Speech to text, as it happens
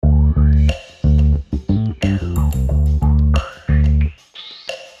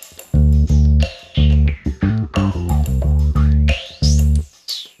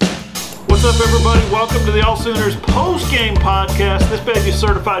AllSooners Postgame Podcast. This baby's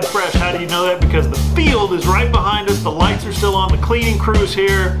certified fresh. How do you know that? Because the field is right behind us. The lights are still on. The cleaning crew's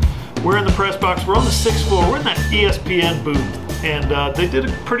here. We're in the press box. We're on the 6th floor. We're in that ESPN booth. And they did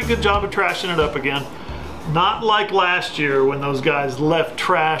a pretty good job of trashing it up again. Not like last year when those guys left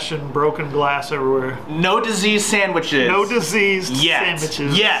trash and broken glass everywhere. No disease sandwiches. No diseased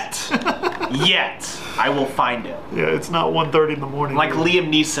sandwiches. Yet. I will find it. Yeah, it's not 1:30 in the morning. Like Liam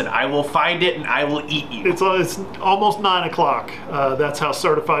Neeson, I will find it and I will eat you. It's almost 9 o'clock. That's how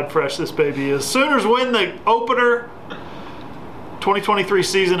certified fresh this baby is. Sooners win the opener. 2023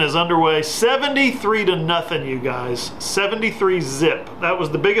 season is underway. 73-0, you guys. 73-zip. That was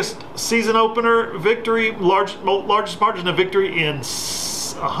the biggest season opener victory, largest margin of victory in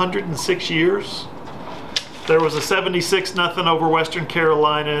 106 years. There was a 76-0 over Western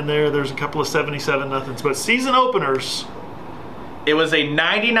Carolina in there. There's a couple of 77-0s. But season openers. It was a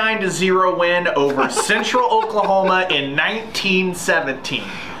 99-0 win over Central Oklahoma in 1917.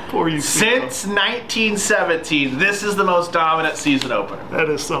 Since 1917, this is the most dominant season opener. That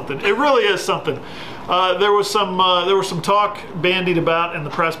is something. It really is something. There was some talk bandied about in the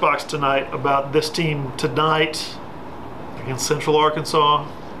press box tonight about this team tonight against Central Arkansas.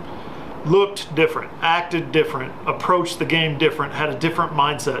 Looked different, acted different, approached the game different, had a different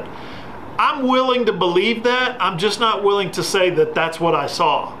mindset. I'm willing to believe that. I'm just not willing to say that that's what I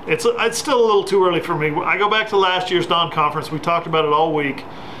saw. It's still a little too early for me. I go back to last year's non-conference. We talked about it all week.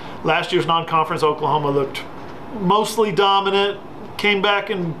 Last year's non-conference, Oklahoma looked mostly dominant. Came back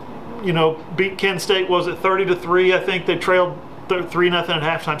and beat Kent State. Was it 30-3? I think they trailed 3-0 at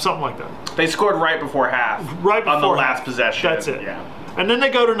halftime, something like that. They scored right before half. Right before on the last half. possession. That's it. Yeah. And then they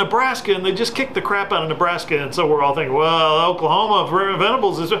go to Nebraska and they just kick the crap out of Nebraska. And so we're all thinking, well, Oklahoma,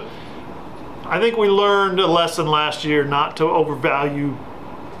 Venables is. I think we learned a lesson last year not to overvalue,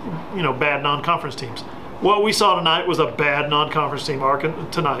 bad non-conference teams. What we saw tonight was a bad non-conference team.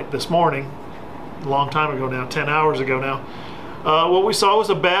 This morning, a long time ago now, 10 hours ago now. What we saw was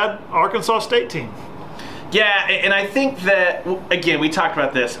a bad Arkansas State team. Yeah, and I think that, again, we talked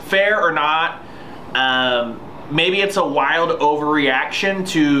about this. Fair or not, maybe it's a wild overreaction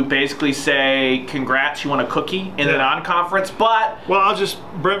to basically say, congrats, you won a cookie in the non-conference, but... Well,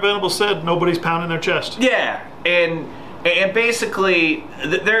 Brent Venables said nobody's pounding their chest. Yeah, and basically,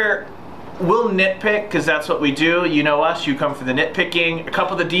 we'll nitpick because that's what we do. You know us, you come for the nitpicking. A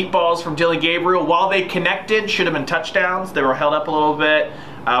couple of the deep balls from Dylan Gabriel, while they connected, should have been touchdowns. They were held up a little bit.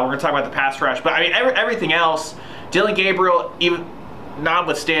 We're going to talk about the pass rush. But, I mean, everything else, Dylan Gabriel, even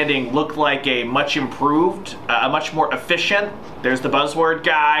notwithstanding, looked like a much improved, a much more efficient. There's the buzzword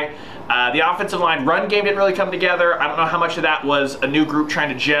guy. The offensive line run game didn't really come together. I don't know how much of that was a new group trying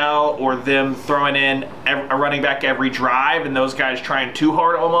to gel or them throwing in a running back every drive and those guys trying too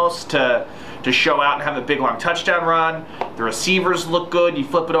hard almost to show out and have a big long touchdown run. The receivers look good. You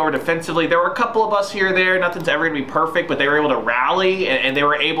flip it over defensively. There were a couple of us here or there. Nothing's ever going to be perfect, but they were able to rally and they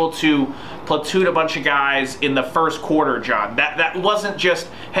were able to platoon a bunch of guys in the first quarter, John. That wasn't just,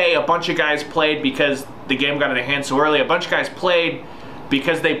 hey, a bunch of guys played because the game got out of hand so early. A bunch of guys played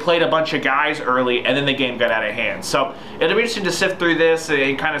because they played a bunch of guys early and then the game got out of hand. So it'll be interesting to sift through this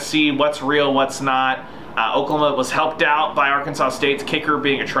and kind of see what's real, what's not. Oklahoma was helped out by Arkansas State's kicker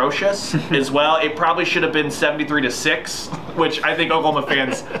being atrocious as well. It probably should have been 73-6, which I think Oklahoma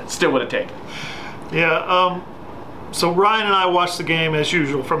fans still would have taken. Yeah, so Ryan and I watched the game as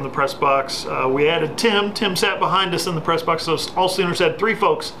usual from the press box. We added Tim. Tim sat behind us in the press box, so AllSooners had 3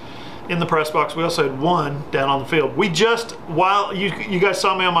 folks in the press box. We also had 1 down on the field. While you guys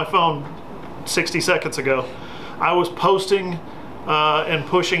saw me on my phone 60 seconds ago, I was posting and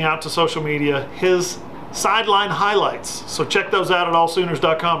pushing out to social media his sideline highlights. So check those out at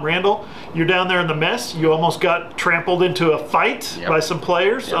allsooners.com. Randall, you're down there in the mess. You almost got trampled into a fight by some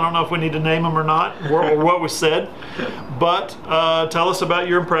players. Yep. I don't know if we need to name them or not, or what was said. But tell us about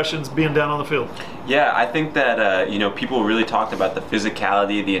your impressions being down on the field. Yeah, I think that people really talked about the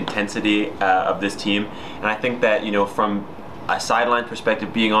physicality, the intensity of this team, and I think that from a sideline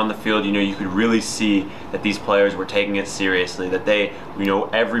perspective, being on the field, you could really see that these players were taking it seriously. That they,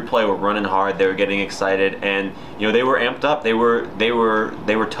 every play were running hard. They were getting excited, and they were amped up. They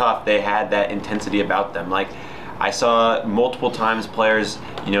were tough. They had that intensity about them. Like I saw multiple times players.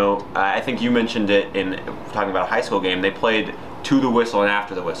 I think you mentioned it in talking about a high school game. They played to the whistle and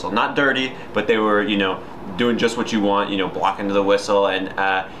after the whistle. Not dirty, but they were doing just what you want, blocking to the whistle, and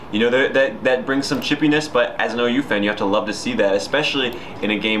that brings some chippiness. But as an OU fan, you have to love to see that, especially in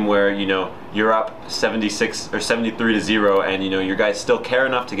a game where you're up 76 or 73-0, and your guys still care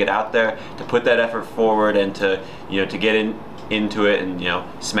enough to get out there, to put that effort forward, and to to get in into it and,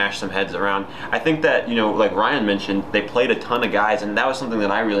 smash some heads around. I think that, like Ryan mentioned, they played a ton of guys, and that was something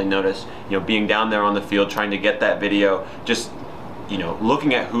that I really noticed, being down there on the field, trying to get that video, just,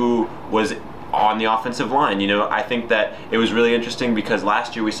 looking at who was on the offensive line. I think that it was really interesting because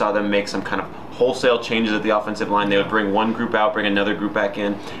last year we saw them make some kind of wholesale changes at the offensive line. They would bring one group out, bring another group back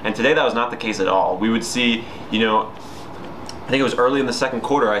in, and today that was not the case at all. We would see, I think it was early in the second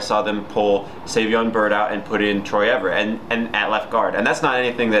quarter I saw them pull Savion Byrd out and put in Troy Everett and at left guard. And that's not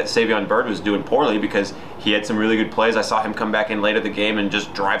anything that Savion Byrd was doing poorly, because he had some really good plays. I saw him come back in late in the game and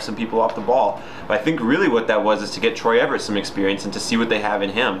just drive some people off the ball. But I think really what that was is to get Troy Everett some experience and to see what they have in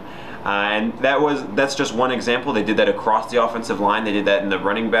him. And that's just one example. They did that across the offensive line. They did that in the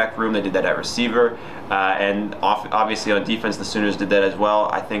running back room. They did that at receiver. And obviously on defense, the Sooners did that as well.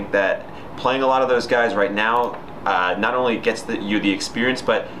 I think that playing a lot of those guys right now not only gets you the experience,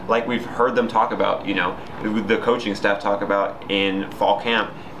 but like we've heard them talk about, the coaching staff talk about in fall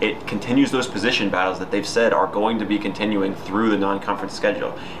camp, it continues those position battles that they've said are going to be continuing through the non-conference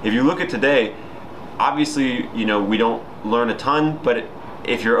schedule. If you look at today, obviously, we don't learn a ton, but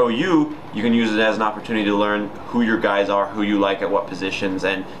if you're OU, you can use it as an opportunity to learn who your guys are, who you like at what positions,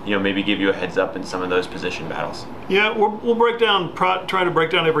 and maybe give you a heads up in some of those position battles. Yeah, we'll try to break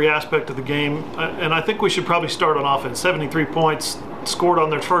down every aspect of the game, and I think we should probably start on offense. 73 points scored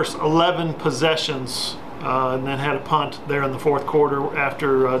on their first 11 possessions, and then had a punt there in the fourth quarter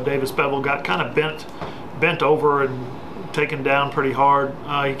after Davis Bevel got kind of bent over and taken down pretty hard.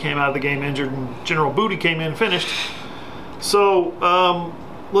 He came out of the game injured, and General Booty came in and finished. So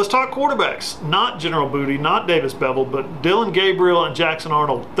let's talk quarterbacks. Not General Booty, not Davis Bevel, but Dylan Gabriel and Jackson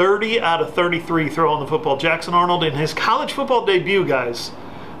Arnold. 30 out of 33 throwing the football. Jackson Arnold in his college football debut, guys,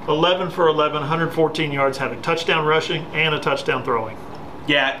 11 for 11, 114 yards, having touchdown rushing and a touchdown throwing.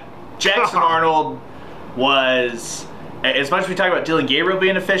 Yeah, Jackson Arnold was, as much as we talk about Dylan Gabriel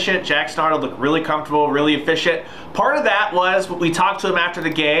being efficient, Jackson Arnold looked really comfortable, really efficient. Part of that was we talked to him after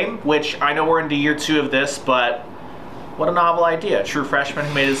the game, which I know we're into year 2 of this, but what a novel idea. A true freshman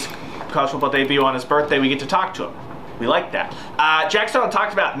who made his college football debut on his birthday. We get to talk to him. We like that. Jackson Arnold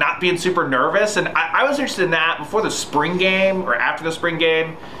talked about not being super nervous, and I was interested in that before the spring game or after the spring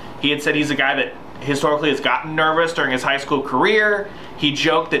game. He had said he's a guy that historically has gotten nervous during his high school career. He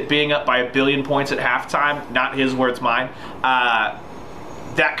joked that being up by 1 billion points at halftime, not his words, mine,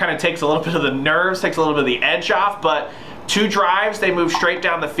 that kind of takes a little bit of the nerves, takes a little bit of the edge off, but 2 drives, they moved straight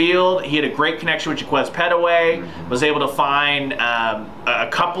down the field. He had a great connection with Jaquez Pettaway, was able to find a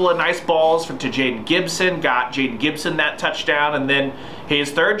couple of nice balls to Jaden Gibson, got Jaden Gibson that touchdown, and then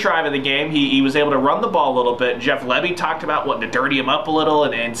his third drive of the game, he was able to run the ball a little bit. Jeff Lebby talked about wanting to dirty him up a little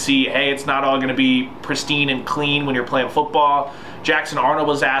and see, hey, it's not all going to be pristine and clean when you're playing football. Jackson Arnold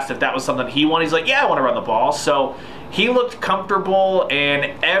was asked if that was something he wanted. He's like, yeah, I want to run the ball. So he looked comfortable,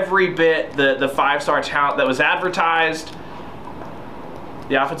 and every bit the 5-star talent that was advertised.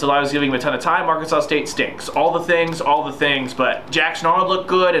 The offensive line was giving him a ton of time. Arkansas State stinks. All the things, but Jackson Arnold looked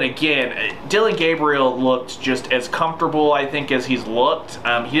good, and again, Dylan Gabriel looked just as comfortable, I think, as he's looked.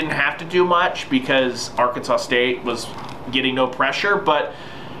 He didn't have to do much because Arkansas State was getting no pressure, but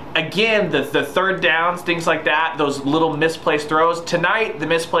again, the third downs, things like that, those little misplaced throws. Tonight, the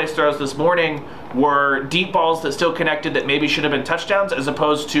misplaced throws this morning were deep balls that still connected that maybe should have been touchdowns, as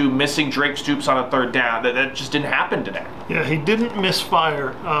opposed to missing Drake Stoops on a third down. That just didn't happen today. Yeah, he didn't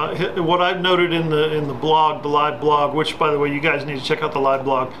misfire. What I've noted in the blog, the live blog, which, by the way, you guys need to check out the live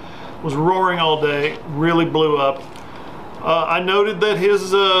blog, was roaring all day, really blew up. I noted that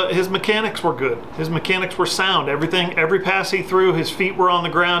his mechanics were good. His mechanics were sound. Every pass he threw, his feet were on the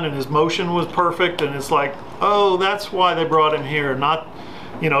ground and his motion was perfect. And it's like, oh, that's why they brought him here, not,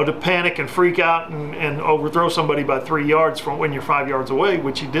 to panic and freak out and overthrow somebody by 3 yards from when you're 5 yards away,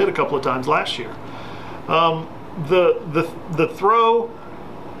 which he did a couple of times last year. The throw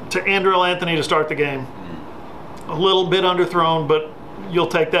to Andrell Anthony to start the game, a little bit underthrown, but you'll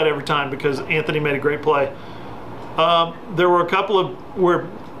take that every time because Anthony made a great play. There were a couple of where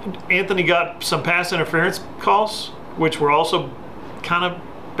Anthony got some pass interference calls, which were also kind of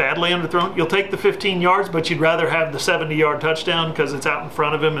badly underthrown. You'll take the 15 yards, but you'd rather have the 70-yard touchdown because it's out in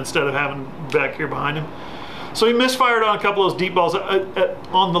front of him instead of having back here behind him. So he misfired on a couple of those deep balls.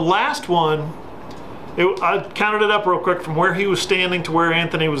 On the last one, I counted it up real quick from where he was standing to where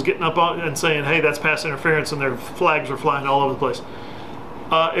Anthony was getting up on and saying, hey, that's pass interference, and their flags were flying all over the place.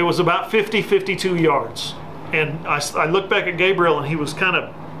 It was about 52 yards. And I looked back at Gabriel, and he was kind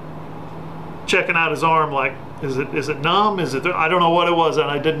of checking out his arm like, is it numb? I don't know what it was, and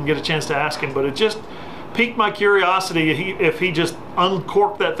I didn't get a chance to ask him, but it just piqued my curiosity if he just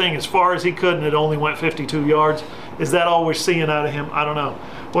uncorked that thing as far as he could and it only went 52 yards. Is that all we're seeing out of him? I don't know.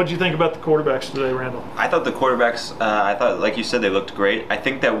 What did you think about the quarterbacks today, Randall? I thought the quarterbacks, like you said, they looked great. I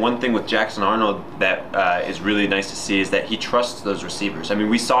think that one thing with Jackson Arnold that is really nice to see is that he trusts those receivers. I mean,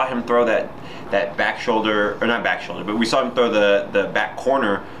 we saw him throw that back shoulder, or not back shoulder, but we saw him throw the back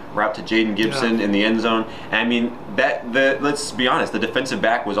corner route to Jaden Gibson in the end zone. And I mean, let's be honest, the defensive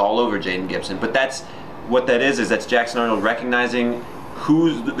back was all over Jaden Gibson. But that's what that is that's Jackson Arnold recognizing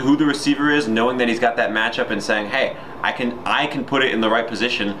who the receiver is, knowing that he's got that matchup and saying, hey, I can put it in the right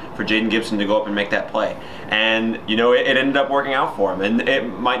position for Jaden Gibson to go up and make that play. And, it ended up working out for him. And it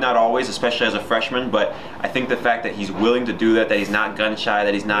might not always, especially as a freshman, but I think the fact that he's willing to do that he's not gun shy,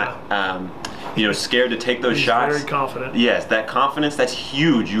 that he's not, scared to take those shots. Very confident. Yes, that confidence, that's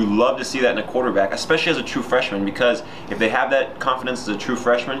huge. You love to see that in a quarterback, especially as a true freshman, because if they have that confidence as a true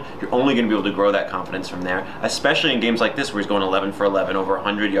freshman, you're only going to be able to grow that confidence from there, especially in games like this where he's going 11 for 11, over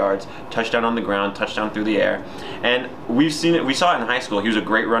 100 yards, touchdown on the ground, touchdown through the air. And we saw it in high school. He was a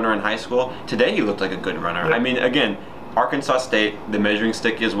great runner in high school. Today he looked like a good runner. Yep. I mean, again, Arkansas State, the measuring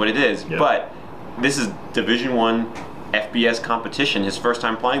stick is what it is, but this is Division I FBS competition, his first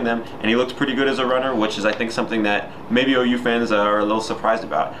time playing them, and he looked pretty good as a runner, which is, I think, something that maybe OU fans are a little surprised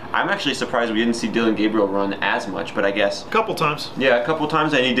about. I'm actually surprised we didn't see Dylan Gabriel run as much, but I guess... A couple times. Yeah, a couple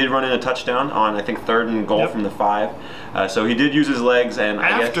times, and he did run in a touchdown on, I think, 3rd and goal from the 5. So he did use his legs, and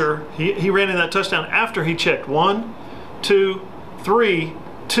he ran in that touchdown after he checked 1, 2, 3,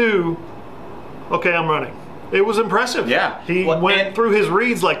 2, okay, I'm running. It was impressive. Yeah. He went through his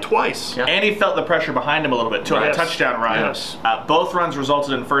reads like twice. Yeah. And he felt the pressure behind him a little bit, too, on a touchdown run. Yes. Both runs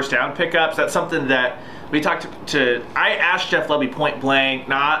resulted in first down pickups. That's something that we talked to I asked Jeff Lebby point blank,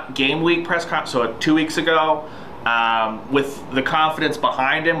 not game week press conference, so 2 weeks ago, with the confidence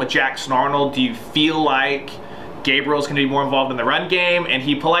behind him, with Jackson Arnold, do you feel like Gabriel's going to be more involved in the run game? And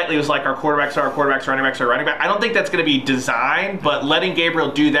he politely was like, our quarterbacks, running backs are running back. I don't think that's going to be designed, but letting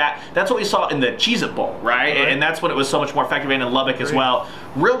Gabriel do that, that's what we saw in the Cheez-It Bowl, right? And that's when it was so much more effective, and in Lubbock as well.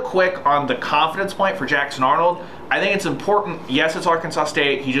 Real quick on the confidence point for Jackson Arnold, I think it's important. Yes, it's Arkansas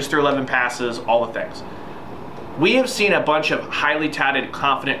State. He just threw 11 passes, all the things. We have seen a bunch of highly touted,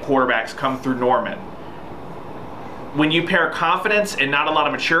 confident quarterbacks come through Norman. When you pair confidence and not a lot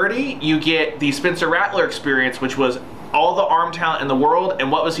of maturity, you get the Spencer Rattler experience, which was all the arm talent in the world.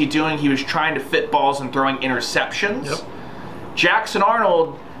 And what was he doing? He was trying to fit balls and throwing interceptions. Yep. Jackson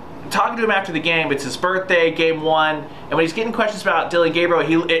Arnold, talking to him after the game, it's his birthday, game 1, and when he's getting questions about Dylan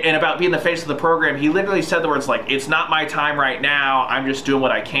Gabriel and about being the face of the program, he literally said the words like, it's not my time right now, I'm just doing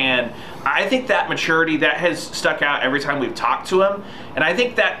what I can. I think that maturity, that has stuck out every time we've talked to him, and I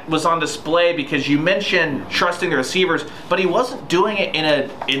think that was on display because you mentioned trusting the receivers, but he wasn't doing it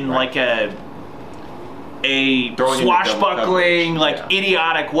in like a swashbuckling,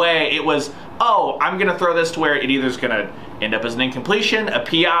 idiotic way. It was, I'm going to throw this to where it either is going to end up as an incompletion, a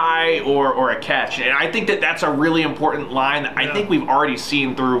PI, or a catch. And I think that's a really important line that I think we've already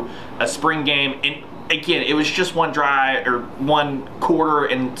seen through a spring game. And again, it was just one drive or one quarter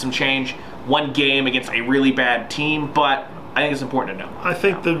and some change, one game against a really bad team, but I think it's important to know. I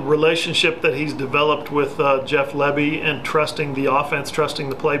think the relationship that he's developed with Jeff Lebby and trusting the offense, trusting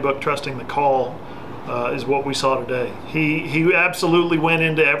the playbook, trusting the call is what we saw today. He absolutely went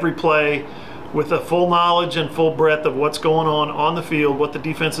into every play with a full knowledge and full breadth of what's going on the field, what the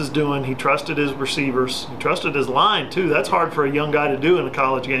defense is doing. He trusted his receivers. He trusted his line, too. That's hard for a young guy to do in a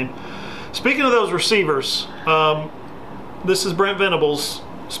college game. Speaking of those receivers, this is Brent Venables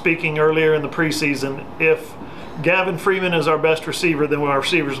speaking earlier in the preseason. If Gavin Freeman is our best receiver, then our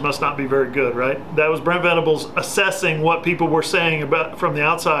receivers must not be very good, right? That was Brent Venables assessing what people were saying about from the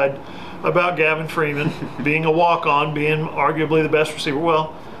outside about Gavin Freeman being a walk-on, being arguably the best receiver.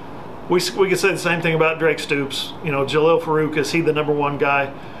 Well, we could say the same thing about Drake Stoops. Jalil Farouk, is he the number one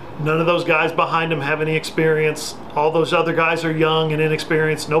guy? None of those guys behind him have any experience. All those other guys are young and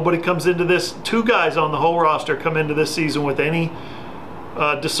inexperienced. Nobody comes into this. 2 guys on the whole roster come into this season with any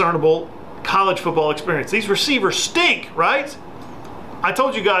discernible college football experience. These receivers stink, right? I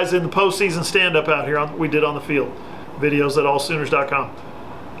told you guys in the postseason stand-up out here we did on the field, videos at AllSooners.com.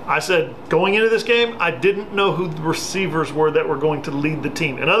 I said, going into this game, I didn't know who the receivers were that were going to lead the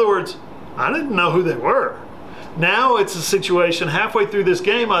team. In other words, I didn't know who they were. Now it's a situation halfway through this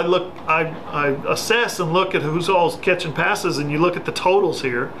game, I assess and look at who's all catching passes, and you look at the totals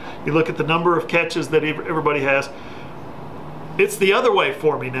here. You look at the number of catches that everybody has. It's the other way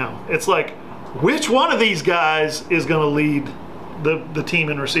for me now. It's like, which one of these guys is going to lead the team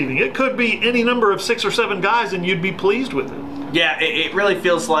in receiving? It could be any number of 6 or 7 guys, and you'd be pleased with it. Yeah, it really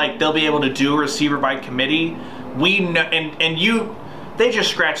feels like they'll be able to do a receiver by committee. We know, and you. they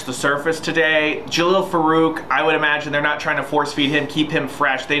just scratched the surface today. Jalil Farouk, I would imagine they're not trying to force feed him, keep him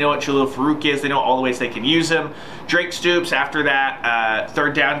fresh. They know what Jalil Farouk is. They know all the ways they can use him. Drake Stoops, after that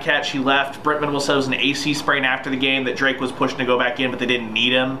third down catch, he left. Brent Venables said it was an AC sprain after the game that Drake was pushing to go back in, but they didn't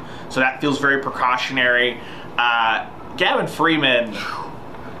need him. So that feels very precautionary. Gavin Freeman,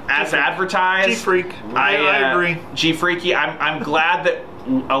 as advertised. G-Freak. I agree. G-Freaky. I'm glad that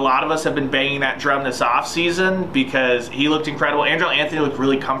a lot of us have been banging that drum this offseason because he looked incredible. Andrew Anthony looked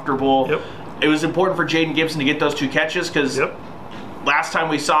really comfortable. Yep. It was important for Jaden Gibson to get those 2 catches because last time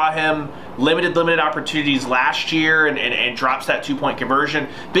we saw him, limited opportunities last year and drops that 2-point conversion.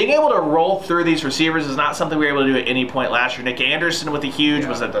 Being able to roll through these receivers is not something we were able to do at any point last year. Nick Anderson with the huge,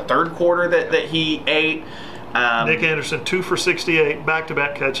 was it the third quarter that he ate? Nick Anderson, 2 for 68,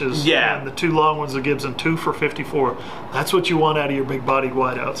 back-to-back catches. Yeah. And the 2 long ones of Gibson, 2 for 54. That's what you want out of your big-bodied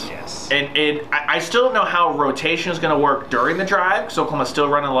wideouts. Yes. And I still don't know how rotation is going to work during the drive because Oklahoma's still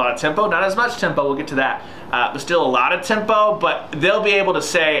running a lot of tempo. Not as much tempo, we'll get to that. But still a lot of tempo. But they'll be able to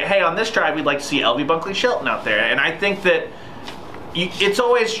say, hey, on this drive, we'd like to see LV Bunkley-Shelton out there. And I think that it's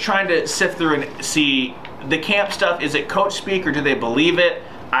always trying to sift through and see the camp stuff. Is it coach speak or do they believe it?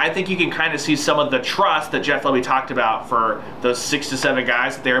 I think you can kind of see some of the trust that Jeff Lebby talked about for those 6 to 7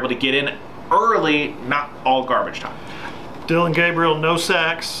 guys that they're able to get in early, not all garbage time. Dylan Gabriel, no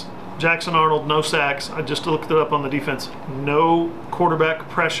sacks. Jackson Arnold, no sacks. I just looked it up on the defense. No quarterback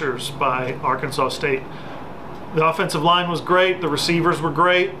pressures by Arkansas State. The offensive line was great. The receivers were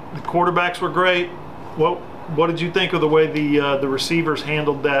great. The quarterbacks were great. What did you think of the way the receivers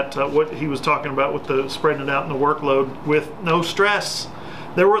handled that? What he was talking about with the spreading it out in the workload with no stress.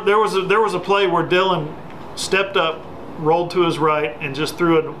 There was a play where Dylan stepped up, rolled to his right, and just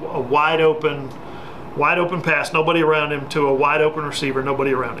threw a wide open pass, nobody around him, to a wide open receiver,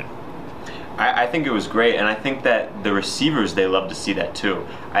 nobody around him. I think it was great, and I think that the receivers, they love to see that too.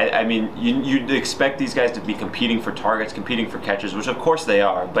 I mean, you'd expect these guys to be competing for targets, competing for catches, which of course they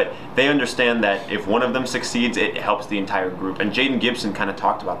are, but they understand that if one of them succeeds, it helps the entire group. And Jaden Gibson kind of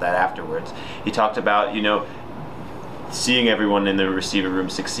talked about that afterwards. He talked about, seeing everyone in the receiver room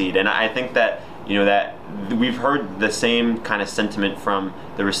succeed. And I think that, that we've heard the same kind of sentiment from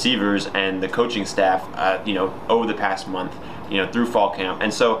the receivers and the coaching staff, over the past month, through fall camp.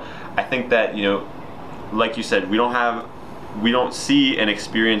 And so I think that, like you said, we don't see an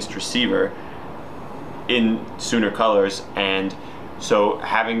experienced receiver in Sooner colors. And so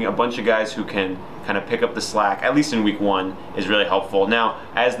having a bunch of guys who can kind of pick up the slack, at least in week 1, is really helpful. Now,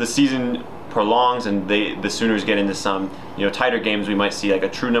 as the season prolongs and the Sooners get into some tighter games, we might see like a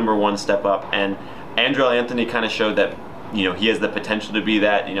true number 1 step up. And Andrell Anthony kind of showed that he has the potential to be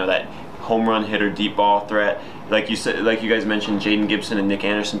that that home run hitter, deep ball threat. Like you said, like you guys mentioned, Jaden Gibson and Nick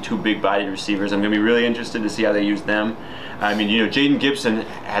Anderson, 2 big-bodied receivers. I'm going to be really interested to see how they use them. I mean, Jaden Gibson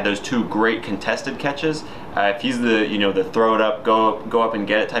had those 2 great contested catches. If he's the throw it up, go up and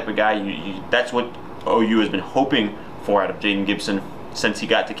get it type of guy, that's what OU has been hoping for out of Jaden Gibson since he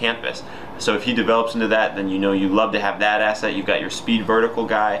got to campus. So if he develops into that, then you love to have that asset. You've got your speed vertical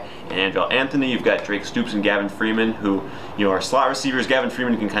guy and Andrell Anthony. You've got Drake Stoops and Gavin Freeman, who are slot receivers. Gavin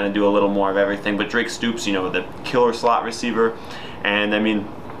Freeman can kind of do a little more of everything, but Drake Stoops, the killer slot receiver. And I mean,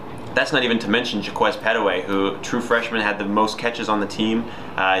 that's not even to mention Jaquez Petaway, who, true freshman, had the most catches on the team.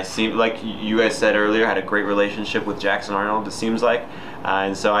 It seemed like you guys said earlier, had a great relationship with Jackson Arnold, it seems like.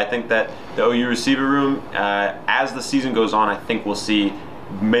 And so I think that the OU receiver room, as the season goes on, I think we'll see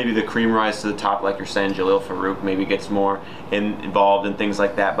maybe the cream rise to the top, like you're saying. Jalil Farouk maybe gets more involved and things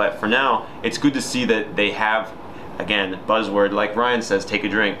like that. But for now, it's good to see that they have, again, buzzword, like Ryan says, take a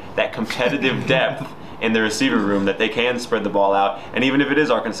drink, that competitive depth in the receiver room, that they can spread the ball out. And even if it is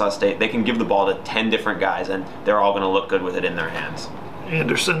Arkansas State, they can give the ball to 10 different guys, and they're all going to look good with it in their hands.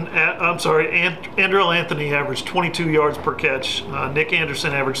 Andrell Anthony averaged 22 yards per catch. Nick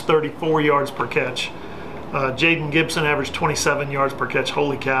Anderson averaged 34 yards per catch. Jaden Gibson averaged 27 yards per catch.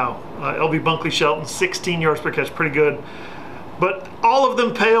 Holy cow. LV Bunkley-Shelton, 16 yards per catch. Pretty good. But all of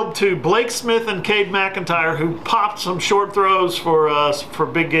them paled to Blake Smith and Cade McIntyre, who popped some short throws for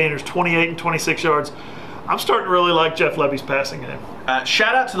big gainers, 28 and 26 yards. I'm starting to really like Jeff Lebby's passing game.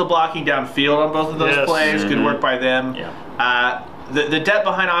 Shout out to the blocking downfield on both of those plays. Good work by them. Yeah. The depth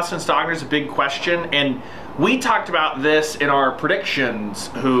behind Austin Stogner is a big question, and we talked about this in our predictions.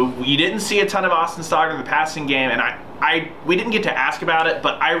 You didn't see a ton of Austin Stogner in the passing game, and we didn't get to ask about it,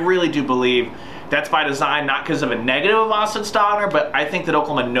 but I really do believe that's by design, not because of a negative of Austin Stogner, but I think that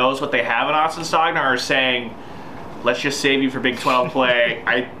Oklahoma knows what they have in Austin Stogner, are saying, let's just save you for Big 12 play.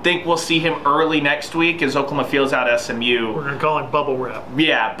 I think we'll see him early next week as Oklahoma fills out SMU. We're going to call him bubble wrap.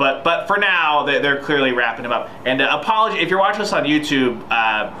 Yeah, but for now, they're clearly wrapping him up. And apology, if you're watching us on YouTube,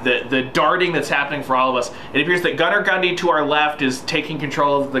 the darting that's happening for all of us, it appears that Gunnar Gundy to our left is taking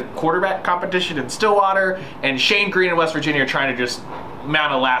control of the quarterback competition in Stillwater, and Shane Green in West Virginia are trying to just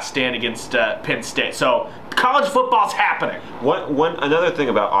mount a last stand against Penn State. So college football's happening. Another thing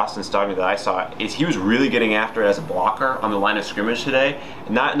about Austin Stogner that I saw is he was really getting after it as a blocker on the line of scrimmage today.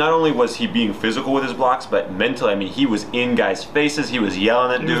 Not only was he being physical with his blocks, but mentally, I mean, he was in guys' faces. He was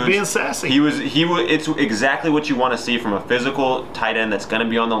yelling at dudes. He was being sassy. He was. It's exactly what you want to see from a physical tight end that's going to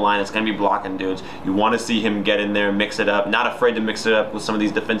be on the line, that's going to be blocking dudes. You want to see him get in there, mix it up, not afraid to mix it up with some of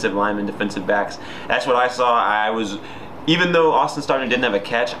these defensive linemen, defensive backs. That's what I saw. Even though Austin Stogner didn't have a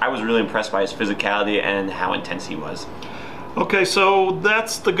catch, I was really impressed by his physicality and how intense he was. Okay, so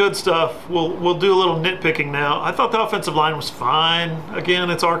that's the good stuff. We'll do a little nitpicking now. I thought the offensive line was fine.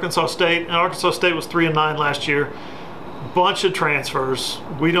 Again, it's Arkansas State, and Arkansas State was 3-9 last year. Bunch of transfers.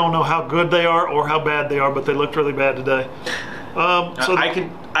 We don't know how good they are or how bad they are, but they looked really bad today.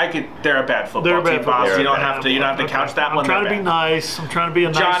 They're a bad football team, boss. You don't have to couch that one. I'm trying to be nice. I'm trying to be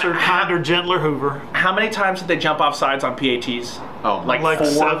a nicer, kinder, gentler Hoover. How many times did they jump off sides on PATs? Oh, like 4?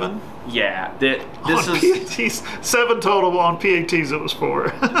 7? Yeah. PATs, 7 total on PATs. It was 4.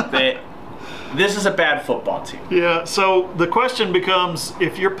 This is a bad football team. Yeah. So the question becomes: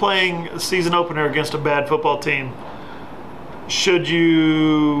 if you're playing a season opener against a bad football team, should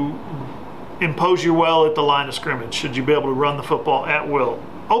you impose your will at the line of scrimmage? Should you be able to run the football at will?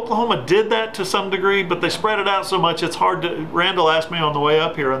 Oklahoma did that to some degree, but they spread it out so much it's hard to. Randall asked me on the way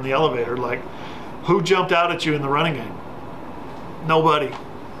up here on the elevator, like, who jumped out at you in the running game? Nobody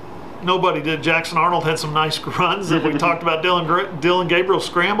did. Jackson Arnold had some nice runs that we talked about. Dylan Gabriel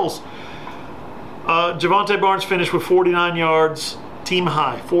scrambles. Javonte Barnes finished with 49 yards. Team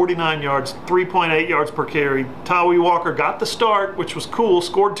high, 49 yards, 3.8 yards per carry. Tawee Walker got the start, which was cool,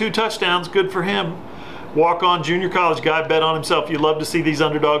 scored 2 touchdowns, good for him. Walk-on junior college guy, bet on himself. You love to see these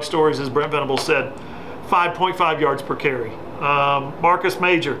underdog stories, as Brent Venables said. 5.5 yards per carry. Marcus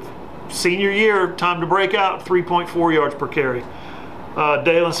Major, senior year, time to break out, 3.4 yards per carry.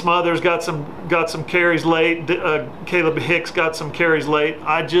 Dalen Smothers got some carries late. Caleb Hicks got some carries late.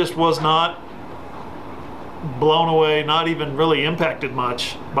 I just was not blown away, not even really impacted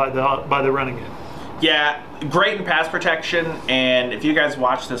much by the running game. Yeah, great in pass protection, and if you guys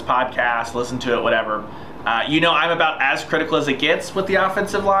watch this podcast, listen to it, whatever, I'm about as critical as it gets with the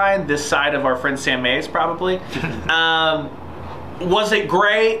offensive line, this side of our friend Sam Mays probably. Was it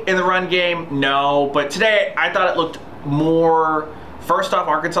great in the run game? No, but today I thought it looked more. First off,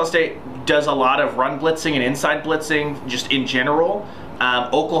 Arkansas State does a lot of run blitzing and inside blitzing just in general.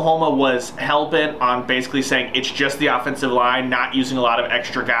 Oklahoma was hell-bent on basically saying it's just the offensive line, not using a lot of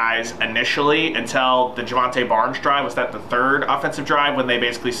extra guys initially until the Javonte Barnes drive. Was that the third offensive drive when they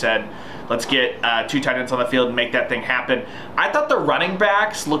basically said, let's get 2 tight ends on the field and make that thing happen? I thought the running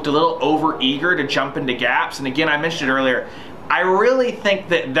backs looked a little over-eager to jump into gaps. And again, I mentioned it earlier, I really think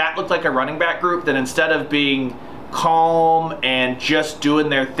that looked like a running back group that instead of being calm and just doing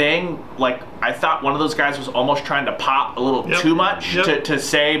their thing, like I thought one of those guys was almost trying to pop a little too much to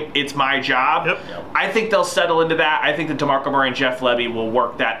say it's my job. I think they'll settle into that. I think that DeMarco Murray and Jeff Levy will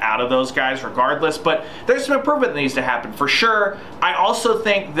work that out of those guys regardless, but there's some improvement that needs to happen for sure. I also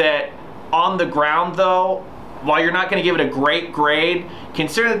think that on the ground though, while you're not going to give it a great grade,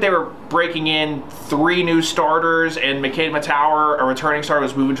 consider that they were breaking in 3 new starters and McCade Matauer, a returning starter,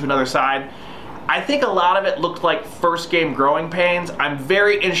 was moving to another side. I think a lot of it looked like first game growing pains. I'm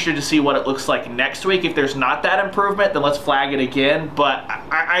very interested to see what it looks like next week. If there's not that improvement, then let's flag it again. But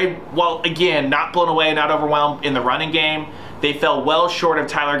again, not blown away, not overwhelmed in the running game. They fell well short of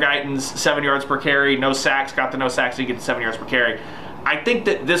Tyler Guyton's 7 yards per carry, no sacks, got the no sacks, so he gets 7 yards per carry. I think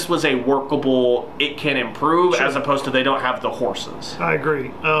that this was a workable, it can improve, as opposed to they don't have the horses. I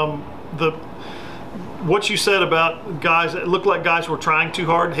agree. What you said about guys, it looked like guys were trying too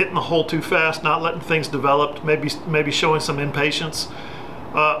hard, hitting the hole too fast, not letting things develop, maybe showing some impatience.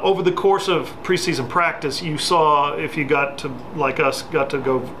 Over the course of preseason practice, you saw, if you got to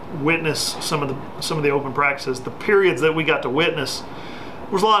go witness some of the open practices, the periods that we got to witness,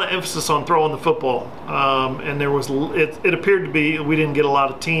 there was a lot of emphasis on throwing the football, and it appeared to be, we didn't get a lot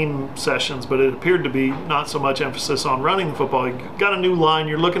of team sessions, but it appeared to be not so much emphasis on running the football. You got a new line,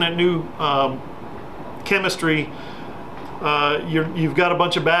 you're looking at new chemistry. You've got a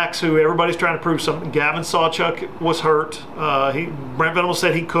bunch of backs who everybody's trying to prove something. Gavin Sawchuk was hurt. Brent Venables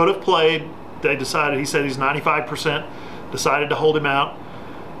said he could have played. He said he's 95%, decided to hold him out.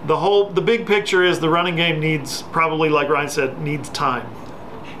 the big picture is the running game needs, probably like Ryan said, needs time.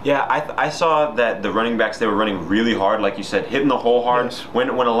 Yeah, I saw that the running backs, they were running really hard, like you said, hitting the hole hard. Yes. When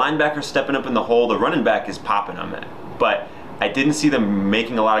a linebacker's stepping up in the hole, the running back is popping them. But I didn't see them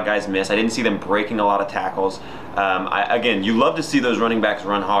making a lot of guys miss. I didn't see them breaking a lot of tackles. Again, you love to see those running backs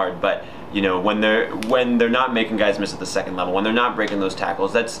run hard, but when they're not making guys miss at the second level, when they're not breaking those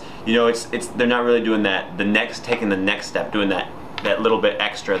tackles, that's they're not really doing that. Taking the next step, doing that little bit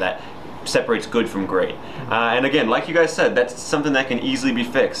extra that separates good from great. And again, like you guys said, that's something that can easily be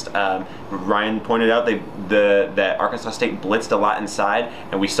fixed. Ryan pointed out that Arkansas State blitzed a lot inside,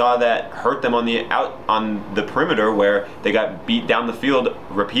 and we saw that hurt them on the perimeter where they got beat down the field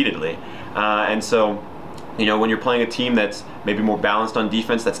repeatedly. And so, when you're playing a team that's maybe more balanced on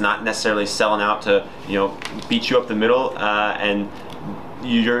defense, that's not necessarily selling out to beat you up the middle, and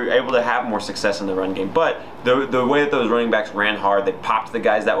you're able to have more success in the run game. But the way that those running backs ran hard, they popped the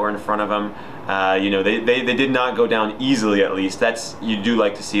guys that were in front of them. They did not go down easily. At least you do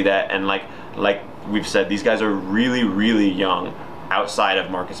like to see that. And like we've said, these guys are really, really young outside of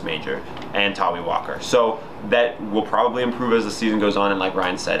Marcus Major and Tawi Walker. So that will probably improve as the season goes on. And like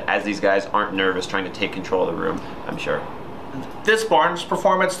Ryan said, as these guys aren't nervous trying to take control of the room, I'm sure. This Barnes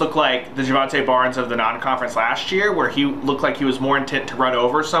performance looked like the Javonte Barnes of the non-conference last year, where he looked like he was more intent to run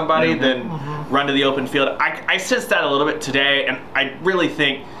over somebody than run to the open field. I sensed that a little bit today, and I really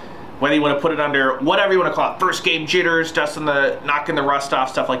think whether you want to put it under whatever you want to call it, first game jitters, knocking the rust off,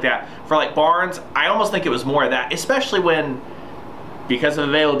 stuff like that. For like Barnes, I almost think it was more of that, especially when, because of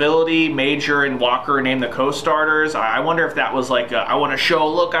availability, Major and Walker named the co-starters. I wonder if that was like, I want to show,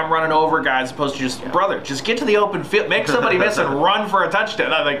 look, I'm running over guys, as opposed to just, brother, just get to the open field, make somebody miss and run for a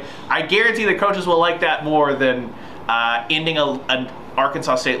touchdown. I guarantee the coaches will like that more than ending an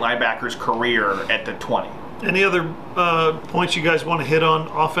Arkansas State linebacker's career at the 20. Any other points you guys want to hit on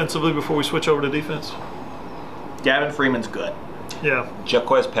offensively before we switch over to defense? Gavin Freeman's good. Yeah.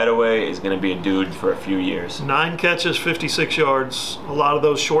 Jaquez Petaway is going to be a dude for a few years. 9 catches, 56 yards. A lot of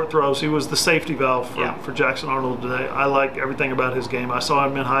those short throws. He was the safety valve for Jackson Arnold today. I like everything about his game. I saw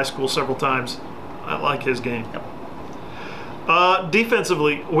him in high school several times. I like his game. Yep.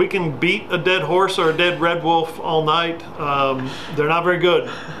 Defensively, we can beat a dead horse or a dead red wolf all night. They're not very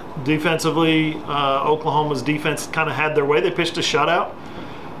good. Defensively, Oklahoma's defense kind of had their way. They pitched a shutout.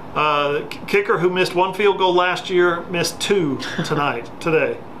 Kicker who missed 1 field goal last year missed 2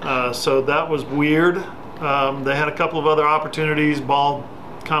 today. So that was weird. They had a couple of other opportunities, ball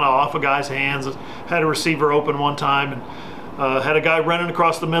kind of off a guy's hands, had a receiver open one time, and had a guy running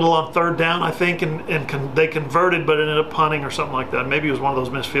across the middle on 3rd down, I think, and they converted, but ended up punting or something like that. Maybe it was one of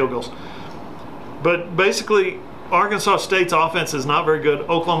those missed field goals. But basically, Arkansas State's offense is not very good.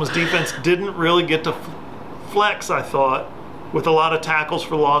 Oklahoma's defense didn't really get to flex, I thought, with a lot of tackles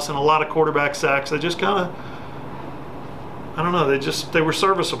for loss and a lot of quarterback sacks. They just kind of, I don't know, they were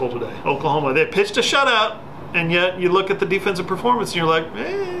serviceable today. Oklahoma, they pitched a shutout, and yet you look at the defensive performance and you're like,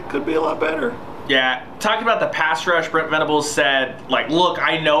 it could be a lot better. Yeah, talking about the pass rush, Brent Venables said, look,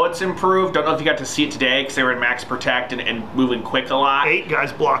 I know it's improved. Don't know if you got to see it today because they were in max protect and moving quick a lot. 8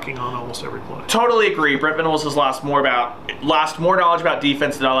 guys blocking on almost every play. Totally agree. Brent Venables has lost more knowledge about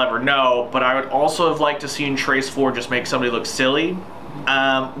defense than I'll ever know, but I would also have liked to see Trace Ford just make somebody look silly.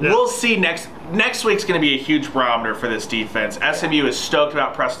 We'll see next week's going to be a huge barometer for this defense. SMU is stoked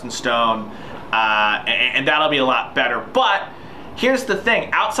about Preston Stone, and that'll be a lot better. But here's the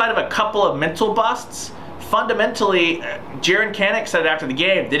thing. Outside of a couple of mental busts, fundamentally, Jaron Kanek said after the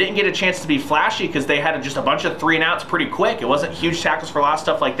game, they didn't get a chance to be flashy because they had just a bunch of 3-and-outs pretty quick. It wasn't huge tackles for loss,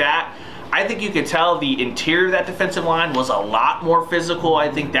 stuff like that. I think you could tell the interior of that defensive line was a lot more physical. I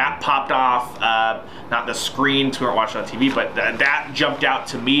think that popped off, not the screen, because we weren't watching on TV, but that jumped out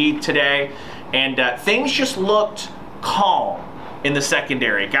to me today. And things just looked calm in the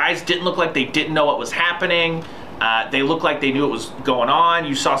secondary. Guys didn't look like they didn't know what was happening. They looked like they knew what was going on.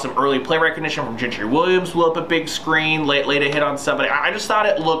 You saw some early play recognition from Gentry Williams, blew up a big screen, late a hit on somebody. I just thought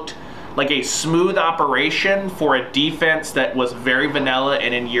it looked like a smooth operation for a defense that was very vanilla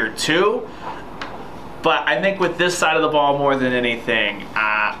and in year 2. But I think with this side of the ball more than anything,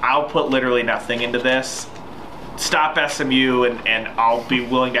 I'll put literally nothing into this. Stop SMU and I'll be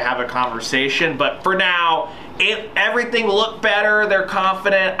willing to have a conversation. But for now, everything looked better. They're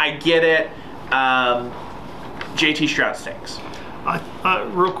confident. I get it. JT Stroud stinks.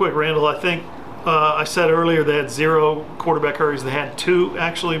 Real quick, Randall, I think I said earlier they had 0 quarterback hurries. They had 2,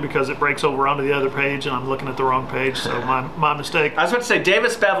 actually, because it breaks over onto the other page, and I'm looking at the wrong page, so my mistake. I was about to say,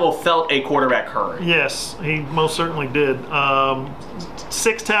 Davis Bevel felt a quarterback hurry. Yes, he most certainly did.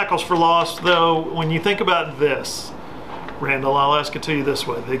 6 tackles for loss, though. When you think about this, Randall, I'll ask it to you this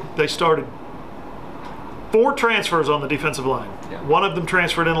way. They started 4 transfers on the defensive line. Yeah. One of them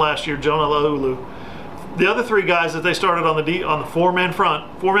transferred in last year, John Hoover. The other 3 guys that they started on the 4-man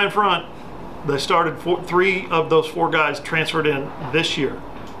front, they started 3 of those 4 guys transferred in this year.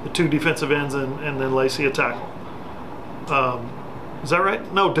 The 2 defensive ends and then Lacey at tackle. Is that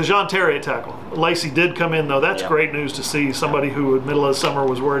right? No, DeJohn Terry at tackle. Lacey did come in, though. That's great news to see somebody who in the middle of the summer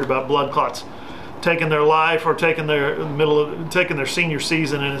was worried about blood clots taking their life or taking their senior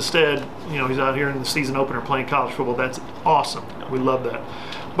season, and instead, he's out here in the season opener playing college football. That's awesome. We love that.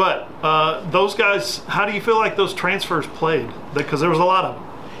 But those guys, how do you feel like those transfers played? Because there was a lot of them.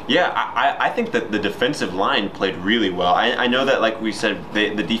 Yeah, I think that the defensive line played really well. I know that, like we said,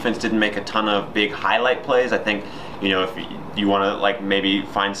 the defense didn't make a ton of big highlight plays. I think, if you want to maybe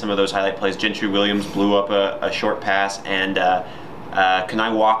find some of those highlight plays, Gentry Williams blew up a short pass, and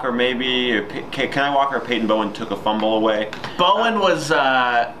Kenai Walker or Peyton Bowen took a fumble away. Bowen was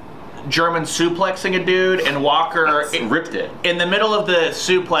German suplexing a dude, and Walker ripped it. In the middle of the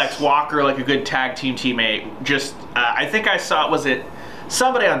suplex, Walker, like a good tag team teammate, just, I think I saw, was it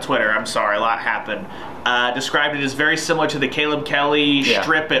somebody on Twitter, I'm sorry, a lot happened, described it as very similar to the Caleb Kelly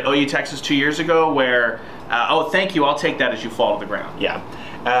strip at OU Texas 2 years ago where, thank you, I'll take that as you fall to the ground. Yeah.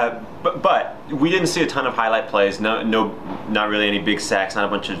 But we didn't see a ton of highlight plays. No, not really any big sacks. Not a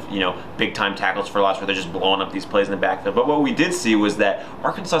bunch of big time tackles for loss where they're just blowing up these plays in the backfield. But what we did see was that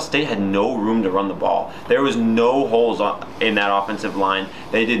Arkansas State had no room to run the ball. There was no holes in that offensive line.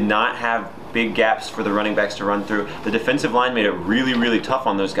 They did not have big gaps for the running backs to run through. The defensive line made it really, really tough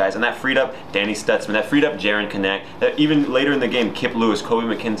on those guys, and that freed up Danny Stutzman, that freed up Jaron Connect, that even later in the game, Kip Lewis,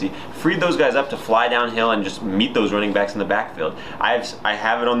 Kobe McKenzie, freed those guys up to fly downhill and just meet those running backs in the backfield. I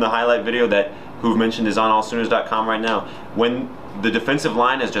have it on the highlight video that Hoove mentioned is on AllSooners.com right now. When the defensive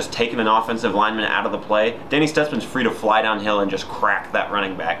line has just taken an offensive lineman out of the play, Danny Stutzman's free to fly downhill and just crack that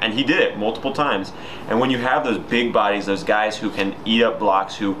running back. And he did it multiple times. And when you have those big bodies, those guys who can eat up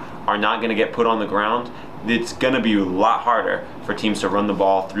blocks, who are not going to get put on the ground, it's going to be a lot harder for teams to run the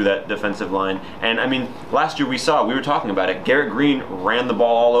ball through that defensive line. And I mean, last year we were talking about it, Garrett Green ran the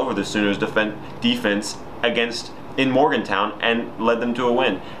ball all over the Sooners defense in Morgantown and led them to a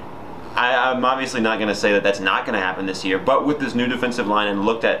win. I'm obviously not going to say that that's not going to happen this year, but with this new defensive line and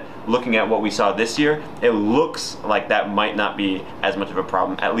looking at what we saw this year, it looks like that might not be as much of a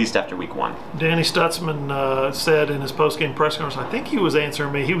problem, at least after week 1. Danny Stutzman said in his postgame press conference, I think he was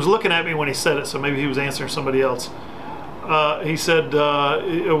answering me. He was looking at me when he said it, so maybe he was answering somebody else. He said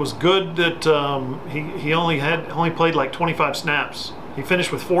it was good that he only played like 25 snaps. He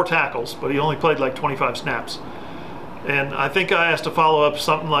finished with 4 tackles, but he only played like 25 snaps. And I think I asked to follow up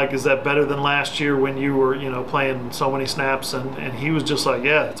something like, is that better than last year when you were, playing so many snaps? And he was just like,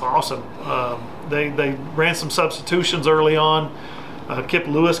 yeah, it's awesome. They ran some substitutions early on. Kip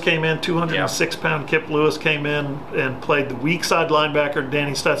Lewis came in, 206-pound Kip Lewis came in and played the weak side linebacker.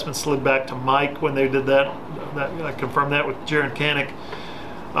 Danny Stutzman slid back to Mike when they did that. I confirmed that with Jaron Canick.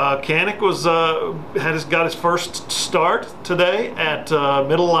 Canick got his first start today at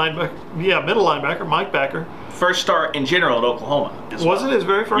middle linebacker, Mike Backer. First start in general at Oklahoma. Was it his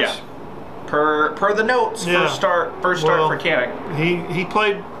very first? Yeah. Per the notes, first start for Canick. He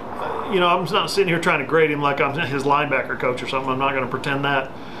played. I'm not sitting here trying to grade him like I'm his linebacker coach or something. I'm not going to pretend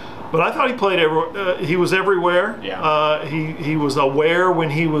that. But I thought he played he was everywhere. Yeah. He was aware when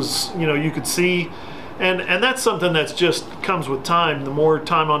he was. You could see. And that's something that's just comes with time. The more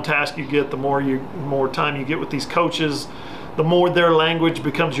time on task you get, the more time you get with these coaches, the more their language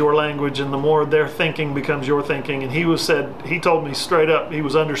becomes your language, and the more their thinking becomes your thinking. And he told me straight up, he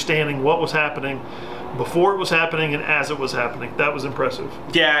was understanding what was happening before it was happening and as it was happening. That was impressive.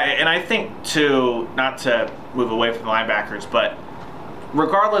 Yeah, and I think not to move away from the linebackers, but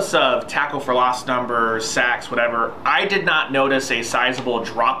regardless of tackle for loss numbers, sacks, whatever, I did not notice a sizable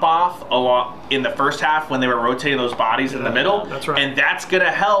drop-off in the first half when they were rotating those bodies in the middle. That's right. And that's going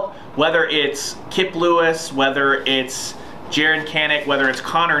to help, whether it's Kip Lewis, whether it's Jaron Canick, whether it's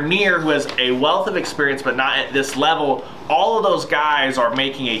Connor Neer, who has a wealth of experience but not at this level. All of those guys are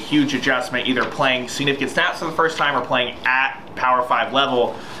making a huge adjustment, either playing significant snaps for the first time or playing at Power 5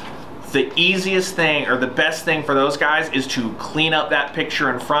 level. The easiest thing or the best thing for those guys is to clean up that picture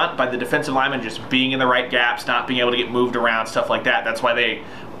in front by the defensive lineman just being in the right gaps, not being able to get moved around, stuff like that. That's why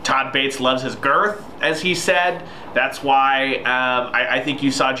Todd Bates loves his girth, as he said. That's why I think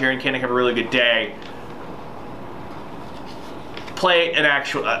you saw Jaron Canick have a really good day.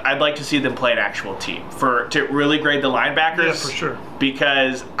 I'd like to see them play an actual team to really grade the linebackers. Yeah, for sure.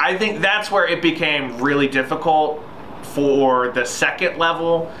 Because I think that's where it became really difficult for the second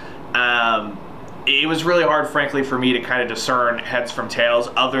level. it was really hard, frankly, for me to kind of discern heads from tails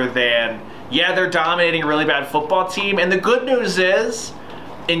other than, yeah, they're dominating a really bad football team. And the good news is,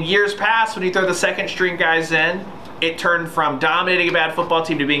 in years past, when you throw the second-string guys in, it turned from dominating a bad football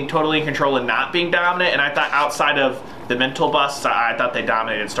team to being totally in control and not being dominant. And I thought outside of the mental busts, I thought they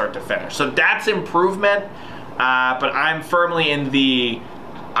dominated start to finish. So that's improvement. But I'm firmly in the,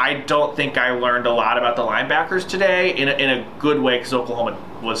 I don't think I learned a lot about the linebackers today in a good way because Oklahoma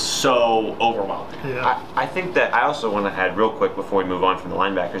was so overwhelming. Yeah. I think that I also want to add real quick before we move on from the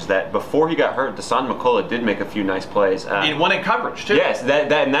linebackers that before he got hurt, Dasan McCullough did make a few nice plays. And one in coverage too. Yes,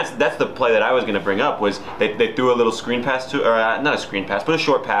 that's the play that I was going to bring up was they threw a little screen pass to, or not a screen pass, but a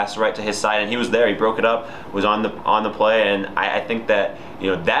short pass right to his side, and he was there. He broke it up, was on the play, and I think that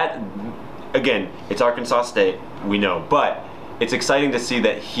that again, it's Arkansas State, we know, but it's exciting to see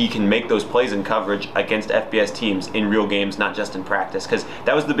that he can make those plays in coverage against FBS teams in real games, not just in practice. Because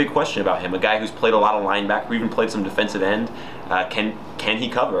that was the big question about him. A guy who's played a lot of linebacker, even played some defensive end. Can he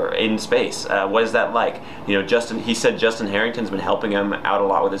cover in space? What is that like? He said Justin Harrington's been helping him out a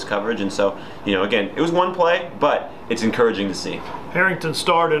lot with his coverage. And so, again, it was one play, but it's encouraging to see. Harrington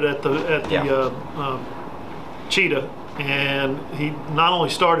started at the Cheetah. And he not only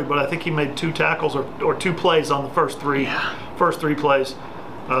started, but I think he made 2 tackles or 2 plays on the first three plays,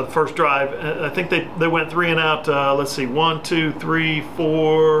 the first drive. I think they went 3 and out. Let's see, 1, 2, 3,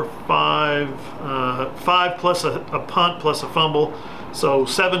 4, 5, 5 plus a punt plus a fumble. So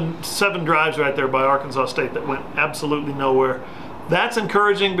seven drives right there by Arkansas State that went absolutely nowhere. That's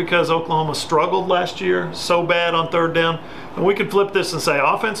encouraging because Oklahoma struggled last year so bad on third down. And we could flip this and say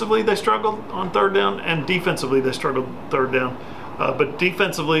offensively they struggled on third down and defensively they struggled third down. But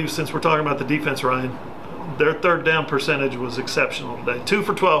defensively, since we're talking about the defense, Ryan, their third down percentage was exceptional today. 2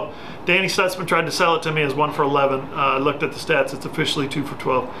 for 12. Danny Stutzman tried to sell it to me as 1 for 11. I looked at the stats. It's officially 2 for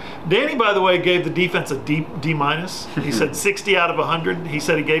 12. Danny, by the way, gave the defense a D-. He said 60 out of 100. He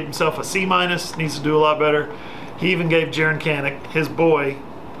said he gave himself a C-. Needs to do a lot better. He even gave Jaron Kanik, his boy,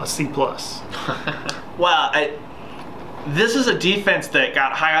 a C+. Well, this is a defense that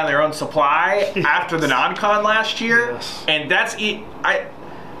got high on their own supply after the non-con last year. Yes. And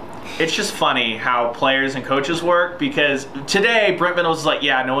it's just funny how players and coaches work because today Brent Venables is like,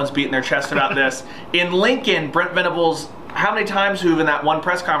 yeah, no one's beating their chest about this. In Lincoln, Brent Venables, how many times in that one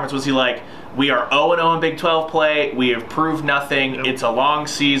press conference was he like, we are 0-0 in Big 12 play, we have proved nothing, Yep. It's a long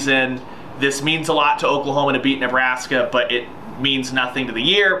season. This means a lot to Oklahoma to beat Nebraska, but it means nothing to the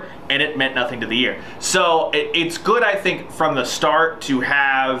year, and it meant nothing to the year. So it's good, I think, from the start to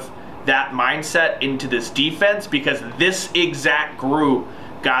have that mindset into this defense because this exact group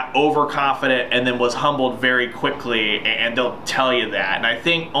got overconfident and then was humbled very quickly, and they'll tell you that. And I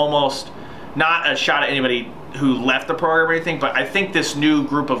think almost not a shot at anybody who left the program or anything, but I think this new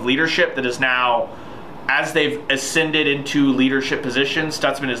group of leadership that is now, as they've ascended into leadership positions,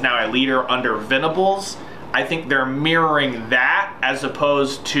 Stutzman is now a leader under Venables. I think they're mirroring that as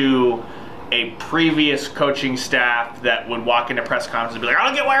opposed to a previous coaching staff that would walk into press conferences and be like, I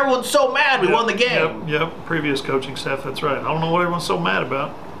don't get why everyone's so mad. We won the game. Yep. Previous coaching staff, that's right. I don't know what everyone's so mad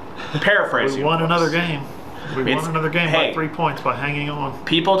about. Paraphrasing. We won another game. We won another game by 3 points by hanging on.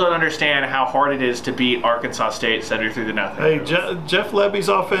 People don't understand how hard it is to beat Arkansas State 73-0. Hey, Jeff Lebby's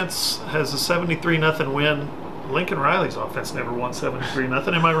offense has a 73-0 win. Lincoln Riley's offense never won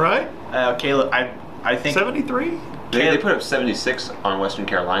 73-0. Am I right? Caleb, I think 73. They put up 76 on Western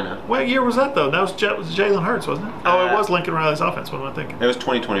Carolina. What year was that though? That was Jalen Hurts, wasn't it? Oh, it was Lincoln Riley's offense. What am I thinking? It was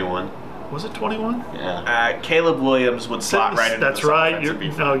 2021. Was it 21? Yeah. Caleb Williams would slot right into That's this right.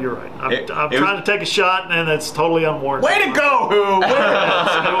 offensive You're right. I'm trying to take a shot, and that's totally unwarranted. Way to go, Who!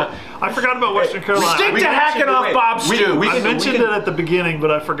 I forgot about Western Carolina. Stick to hacking off Bob Stoops. I mentioned it at the beginning,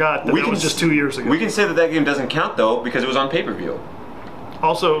 but I forgot that it was just 2 years ago. We can say that game doesn't count, though, because it was on pay-per-view.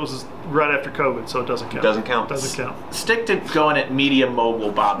 Also, it was right after COVID, so it doesn't count. Doesn't count. Stick to going at media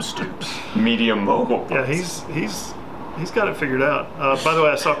mogul Bob Stoops. Media mogul. Yeah, he's got it figured out. By the way,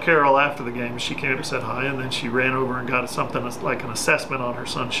 I saw Carol after the game. She came and said hi, and then she ran over and got something like an assessment on her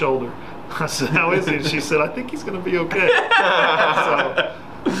son's shoulder. I said, how is he? And she said, I think he's going to be okay. So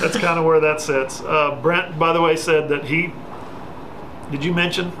that's kind of where that sits. Brent, by the way, said that did you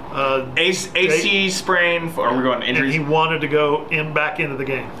mention? AC sprain, or we're going injuries? And he wanted to go back into the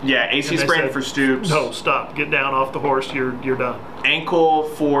game. Yeah, AC sprain for Stoops. No, stop. Get down off the horse. You're done. Ankle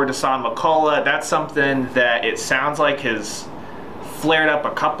for Dasan McCullough. That's something that it sounds like has flared up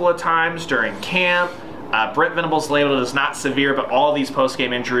a couple of times during camp. Brent Venables labeled it as not severe, but all these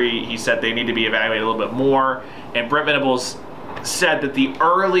post-game injury, he said they need to be evaluated a little bit more. And Brent Venables said that the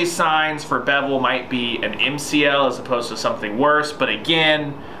early signs for Bevel might be an MCL as opposed to something worse. But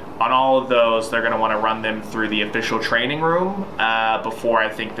again, on all of those, they're going to want to run them through the official training room before I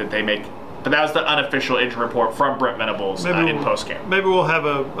think that they make. But that was the unofficial injury report from Brent Venables in postgame. Maybe we'll have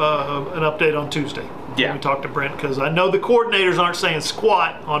an update on Tuesday. Yeah. When we talk to Brent, because I know the coordinators aren't saying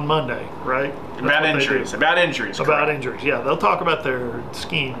squat on Monday, right? About injuries. About injuries. About injuries, yeah. They'll talk about their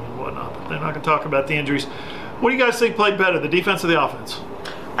scheme and whatnot, but they're not going to talk about the injuries. What do you guys think played better, the defense or the offense?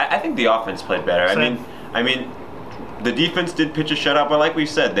 I think the offense played better. Same. I mean, the defense did pitch a shutout, but like we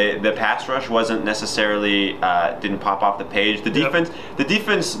said, the pass rush wasn't necessarily didn't pop off the page. The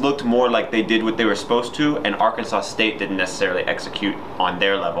defense looked more like they did what they were supposed to, and Arkansas State didn't necessarily execute on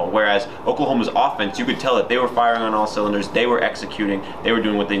their level. Whereas Oklahoma's offense, you could tell that they were firing on all cylinders, they were executing, they were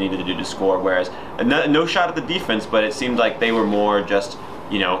doing what they needed to do to score. Whereas no shot at the defense, but it seemed like they were more just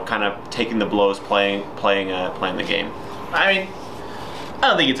kind of taking the blows, playing the game. I mean, I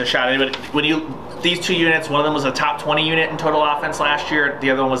don't think it's a shot at it, but these two units, one of them was a top 20 unit in total offense last year. The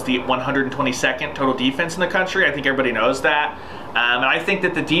other one was the 122nd total defense in the country. I think everybody knows that. And I think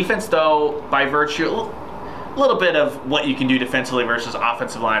that the defense, though, by virtue, a little bit of what you can do defensively versus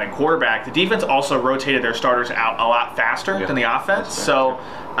offensive line and quarterback, the defense also rotated their starters out a lot faster than the offense. So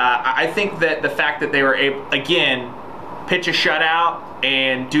I think that the fact that they were able, again, pitch a shutout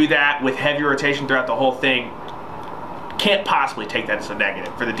and do that with heavy rotation throughout the whole thing, can't possibly take that as a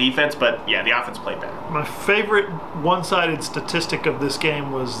negative for the defense, but yeah, the offense played better. My favorite one-sided statistic of this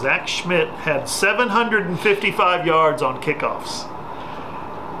game was Zach Schmidt had 755 yards on kickoffs.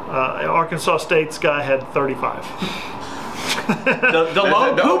 Arkansas State's guy had 35. the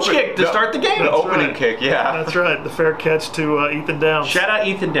lone pooch kick to start the game. The opening kick, yeah. That's right. The fair catch to Ethan Downs. Shout out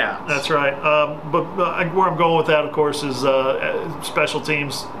Ethan Downs. That's right. But where I'm going with that, of course, is special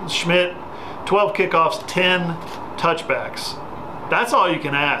teams. Schmidt, 12 kickoffs, 10 touchbacks. That's all you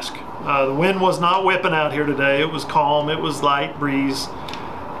can ask. The wind was not whipping out here today. It was calm. It was light breeze.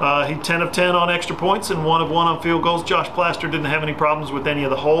 He 10 of 10 on extra points and 1 of 1 on field goals. Josh Plaster didn't have any problems with any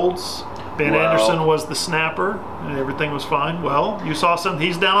of the holds. Ben Anderson was the snapper, and everything was fine. Well, you saw something.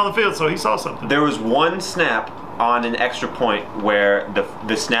 He's down on the field, so he saw something. There was one snap on an extra point where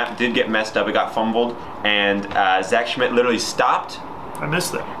the snap did get messed up. It got fumbled, and Zach Schmidt literally stopped. I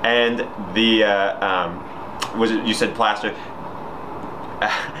missed that. And you said Plaster?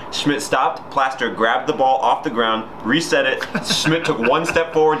 Schmidt stopped, Plaster grabbed the ball off the ground, reset it, Schmidt took one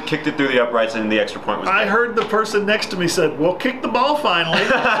step forward, kicked it through the uprights, and the extra point was I made. heard the person next to me said, well, kick the ball finally. Like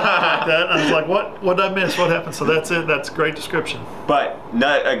that. And I was like, what did I miss? What happened? So that's it. That's a great description. But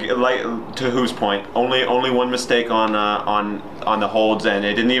like to whose point, only one mistake on the holds, and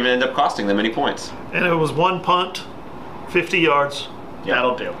it didn't even end up costing them any points. And it was one punt, 50 yards. Yeah.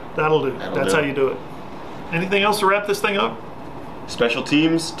 That'll do. That's how you do it. Anything else to wrap this thing up? Special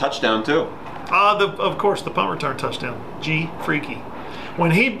teams, touchdown too. Of course, the punt return touchdown. Freaky.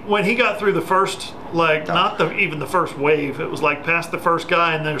 When he got through the first, even the first wave, it was like past the first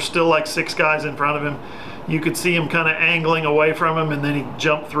guy, and there's still like 6 guys in front of him. You could see him kind of angling away from him, and then he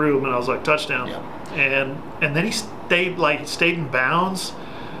jumped through him, and I was like, touchdown. Yeah. And then he stayed in bounds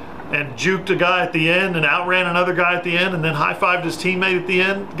and juked a guy at the end and outran another guy at the end, and then high-fived his teammate at the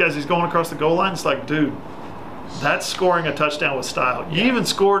end as he's going across the goal line. It's like, dude, that's scoring a touchdown with style. You even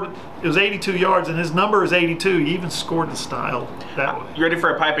scored, it was 82 yards, and his number is 82. You even scored the style that way. You ready for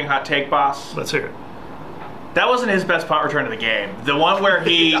a piping hot take, boss? Let's hear it. That wasn't his best punt return of the game. The one where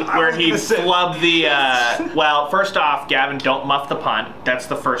he flubbed the. Well, first off, Gavin, don't muff the punt. That's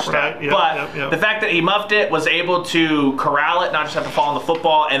the first step. Right, but the fact that he muffed it, was able to corral it, not just have to fall on the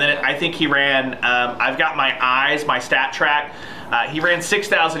football, and then I think he ran. I've got my stat track. He ran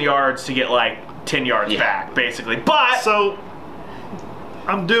 6,000 yards to get like 10 yards back, basically. But so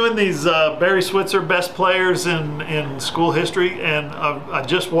I'm doing these Barry Switzer best players in school history, and I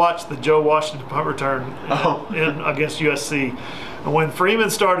just watched the Joe Washington punt return against USC. And when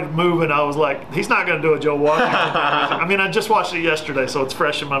Freeman started moving, I was like, he's not going to do a Joe Washington. I mean, I just watched it yesterday, so it's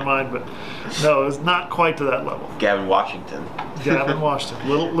fresh in my mind. But no, it's not quite to that level. Gavin Washington.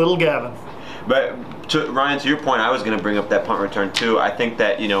 Little Gavin. But Ryan, to your point, I was going to bring up that punt return too. I think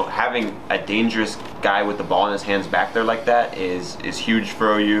that having a dangerous guy with the ball in his hands back there like that is huge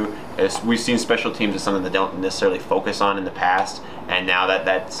for OU. We've seen special teams as something that they don't necessarily focus on in the past, and now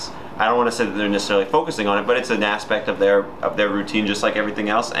that's I don't want to say that they're necessarily focusing on it, but it's an aspect of their routine, just like everything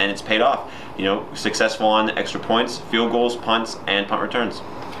else, and it's paid off. Successful on extra points, field goals, punts, and punt returns.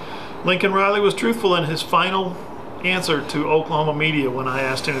 Lincoln Riley was truthful in his final answer to Oklahoma media when I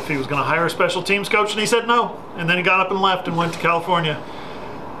asked him if he was going to hire a special teams coach, and he said no. And then he got up and left and went to California.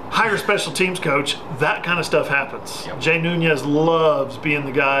 hire a special teams coach, that kind of stuff happens. Yep. Jay Nunez loves being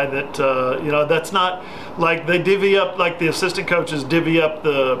the guy that, that's not like they divvy up, like the assistant coaches divvy up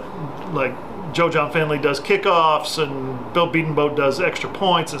like Joe John Finley does kickoffs and Bill Beadenboat does extra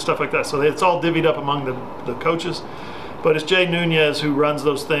points and stuff like that. So it's all divvied up among the coaches. But it's Jay Nunez who runs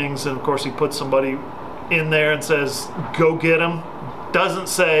those things, and of course he puts somebody in there and says, go get him. Doesn't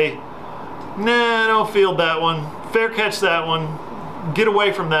say, nah, don't field that one. Fair catch that one. Get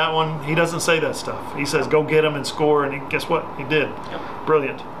away from that one. He doesn't say that stuff. He says, go get him and score, and guess what? He did. Yep.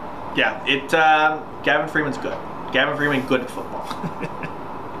 Brilliant. Yeah, Gavin Freeman's good. Gavin Freeman, good at football.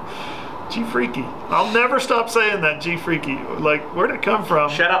 G Freaky. I'll never stop saying that, G Freaky. Like, where'd it come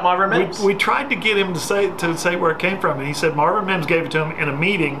from? Shout out Marvin Mims. We tried to get him to say where it came from, and he said Marvin Mims gave it to him in a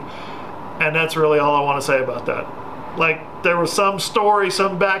meeting, and that's really all I want to say about that. Like, there was some story,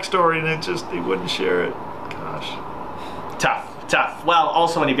 some backstory, and he wouldn't share it. Gosh. Tough. Well,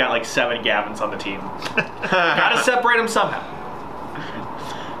 also when you've got like 7 Gavins on the team. Gotta separate them somehow.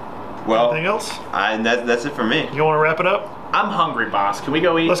 Well, anything else? That's it for me. You want to wrap it up? I'm hungry, boss. Can we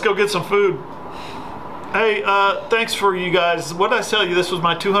go eat? Let's go get some food. Hey, thanks for you guys. What did I tell you? This was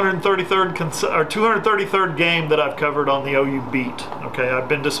my 233rd game that I've covered on the OU beat. Okay, I've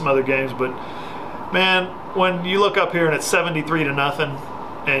been to some other games, but man, when you look up here and it's 73-0,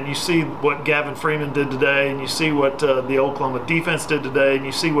 and you see what Gavin Freeman did today, and you see what the Oklahoma defense did today, and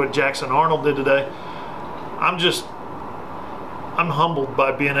you see what Jackson Arnold did today, I'm humbled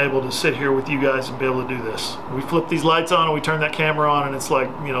by being able to sit here with you guys and be able to do this. We flip these lights on and we turn that camera on, and it's like,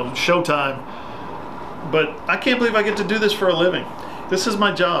 showtime. But I can't believe I get to do this for a living. This is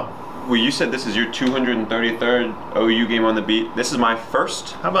my job. Well, you said this is your 233rd OU game on the beat. This is my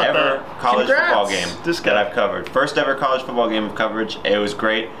first ever college football game that I've covered. First ever college football game of coverage. It was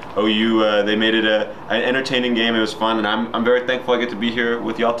great. OU, they made it an entertaining game. It was fun, and I'm very thankful I get to be here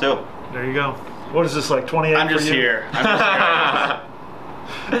with y'all too. There you go. What is this, like 28 I'm for just you? here.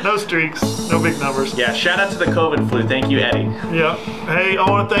 No streaks, no big numbers. Yeah, shout out to the COVID flu. Thank you, Eddie. Yeah. Hey, I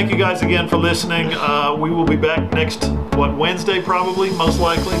want to thank you guys again for listening. We will be back next, Wednesday probably, most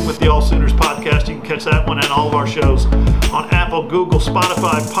likely, with the AllSooners Podcast. You can catch that one and all of our shows on Apple, Google,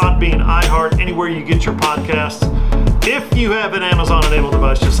 Spotify, Podbean, iHeart, anywhere you get your podcasts. If you have an Amazon-enabled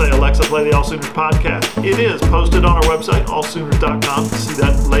device, just say, Alexa, play the AllSooners Podcast. It is posted on our website, allsooners.com. See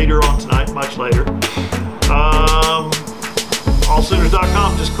that later on tonight, much later.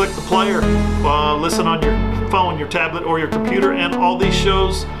 AllSooners.com. Just click the player. Listen on your phone, your tablet, or your computer. And all these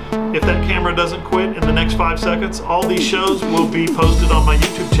shows, if that camera doesn't quit in the next 5 seconds, all these shows will be posted on my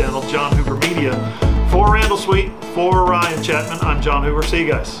YouTube channel, John Hoover Media. For Randall Sweet, for Ryan Chapman, I'm John Hoover. See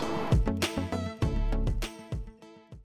you guys.